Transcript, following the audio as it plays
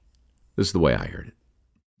This is the way I heard it.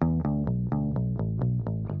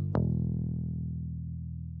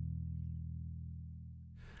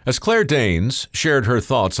 As Claire Danes shared her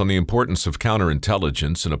thoughts on the importance of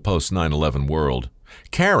counterintelligence in a post-9/11 world,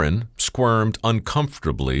 Karen squirmed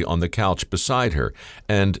uncomfortably on the couch beside her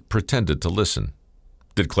and pretended to listen.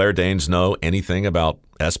 Did Claire Danes know anything about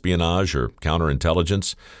espionage or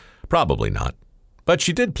counterintelligence? Probably not. But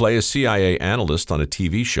she did play a CIA analyst on a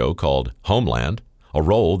TV show called Homeland, a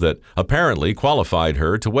role that apparently qualified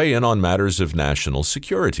her to weigh in on matters of national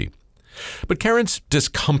security. But Karen's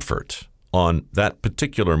discomfort on that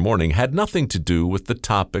particular morning had nothing to do with the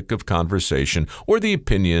topic of conversation or the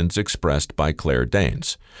opinions expressed by Claire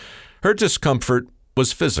Danes. Her discomfort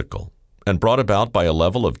was physical and brought about by a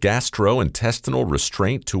level of gastrointestinal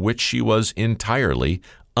restraint to which she was entirely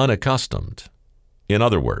unaccustomed. In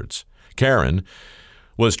other words, Karen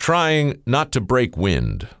was trying not to break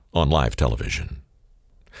wind on live television.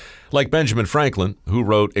 Like Benjamin Franklin, who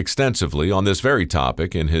wrote extensively on this very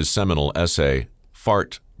topic in his seminal essay,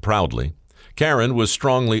 Fart Proudly, Karen was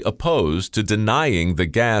strongly opposed to denying the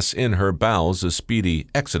gas in her bowels a speedy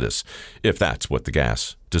exodus, if that's what the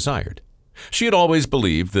gas desired. She had always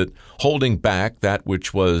believed that holding back that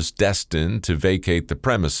which was destined to vacate the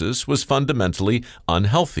premises was fundamentally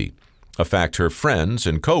unhealthy, a fact her friends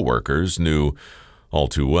and co-workers knew all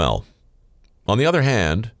too well. On the other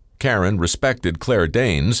hand, Karen respected Claire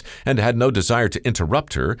Danes and had no desire to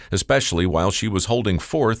interrupt her, especially while she was holding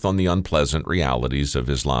forth on the unpleasant realities of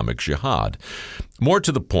Islamic Jihad. More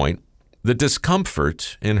to the point, the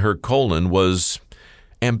discomfort in her colon was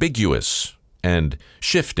ambiguous and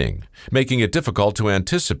shifting, making it difficult to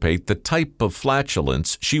anticipate the type of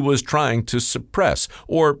flatulence she was trying to suppress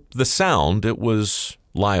or the sound it was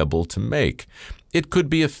liable to make. It could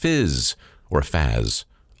be a fizz or a fazz,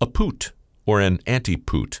 a poot or an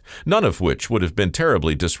anti-poot, none of which would have been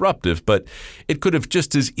terribly disruptive, but it could have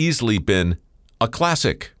just as easily been a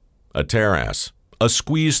classic, a tear-ass, a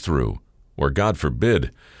squeeze-through, or, God forbid,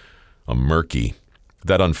 a murky,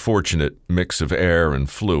 that unfortunate mix of air and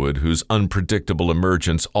fluid whose unpredictable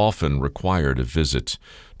emergence often required a visit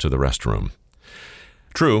to the restroom.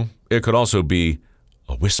 True, it could also be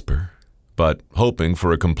a whisper, but hoping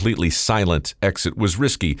for a completely silent exit was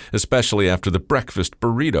risky, especially after the breakfast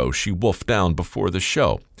burrito she wolfed down before the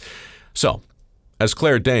show. So, as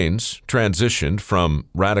Claire Danes transitioned from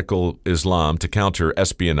radical Islam to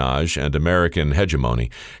counter-espionage and American hegemony,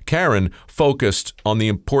 Karen focused on the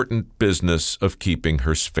important business of keeping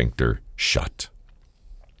her sphincter shut.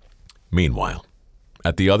 Meanwhile,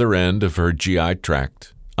 at the other end of her GI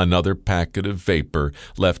tract, another packet of vapor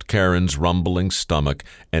left Karen's rumbling stomach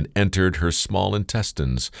and entered her small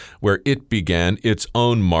intestines, where it began its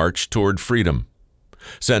own march toward freedom.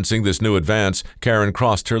 Sensing this new advance, Karen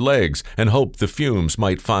crossed her legs and hoped the fumes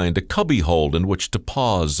might find a cubbyhole in which to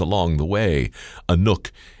pause along the way, a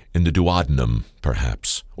nook in the duodenum,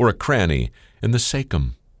 perhaps, or a cranny in the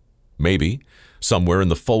sacrum. Maybe, somewhere in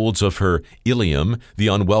the folds of her ileum, the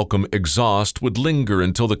unwelcome exhaust would linger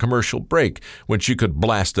until the commercial break, when she could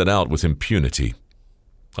blast it out with impunity.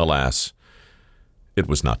 Alas, it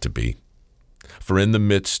was not to be. For in the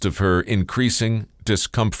midst of her increasing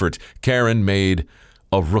discomfort, Karen made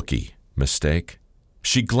a rookie mistake.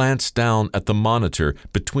 She glanced down at the monitor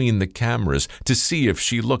between the cameras to see if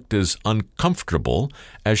she looked as uncomfortable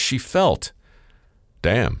as she felt.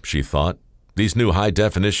 Damn, she thought, these new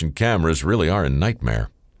high-definition cameras really are a nightmare.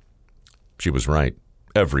 She was right.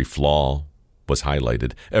 Every flaw was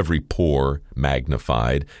highlighted, every pore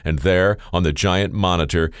magnified, and there, on the giant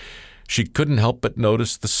monitor, she couldn't help but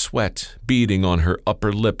notice the sweat beading on her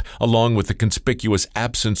upper lip, along with the conspicuous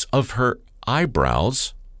absence of her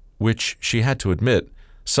eyebrows, which, she had to admit,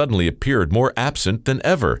 suddenly appeared more absent than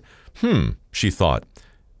ever. She thought,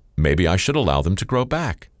 maybe I should allow them to grow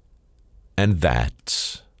back. And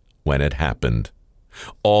that's when it happened.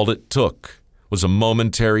 All it took was a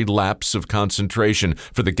momentary lapse of concentration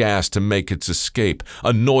for the gas to make its escape,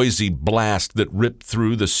 a noisy blast that ripped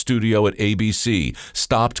through the studio at ABC,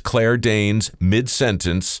 stopped Claire Danes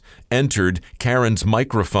mid-sentence, entered Karen's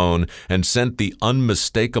microphone, and sent the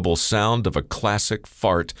unmistakable sound of a classic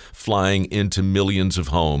fart flying into millions of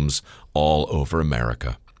homes all over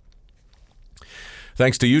America.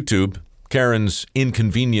 Thanks to YouTube, Karen's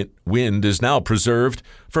inconvenient wind is now preserved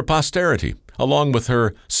for posterity, along with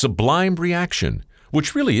her sublime reaction,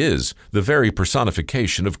 which really is the very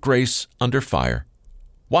personification of grace under fire.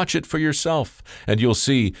 Watch it for yourself, and you'll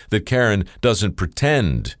see that Karen doesn't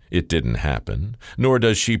pretend it didn't happen, nor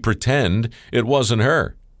does she pretend it wasn't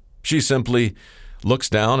her. She simply looks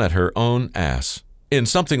down at her own ass in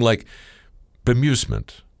something like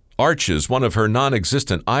bemusement arches one of her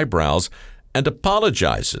non-existent eyebrows, and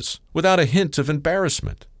apologizes without a hint of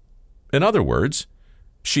embarrassment. In other words,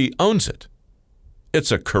 she owns it.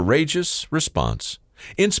 It's a courageous response,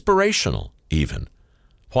 inspirational even.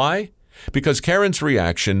 Why? Because Karen's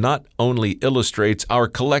reaction not only illustrates our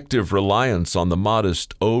collective reliance on the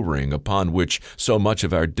modest O-ring upon which so much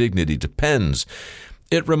of our dignity depends,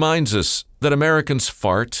 it reminds us that Americans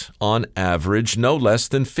fart, on average, no less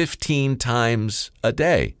than 15 times a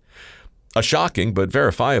day. A shocking but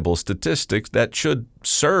verifiable statistic that should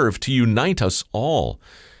serve to unite us all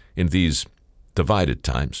in these divided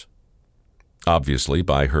times. Obviously,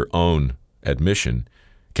 by her own admission,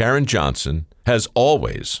 Karen Johnson has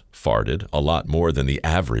always farted a lot more than the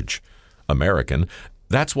average American.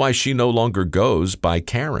 That's why she no longer goes by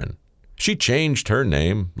Karen. She changed her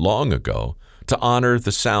name long ago to honor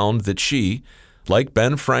the sound that she, like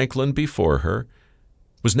Ben Franklin before her,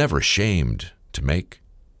 was never ashamed to make.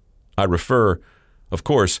 I refer, of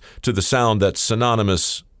course, to the sound that's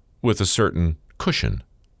synonymous with a certain cushion.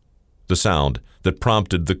 The sound that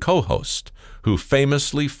prompted the co-host, who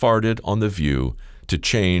famously farted on The View, to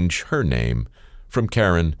change her name from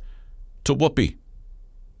Karen to Whoopi.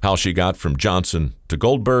 How she got from Johnson to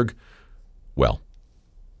Goldberg, well,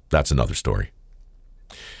 that's another story.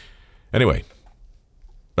 Anyway,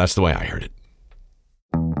 that's the way I heard it.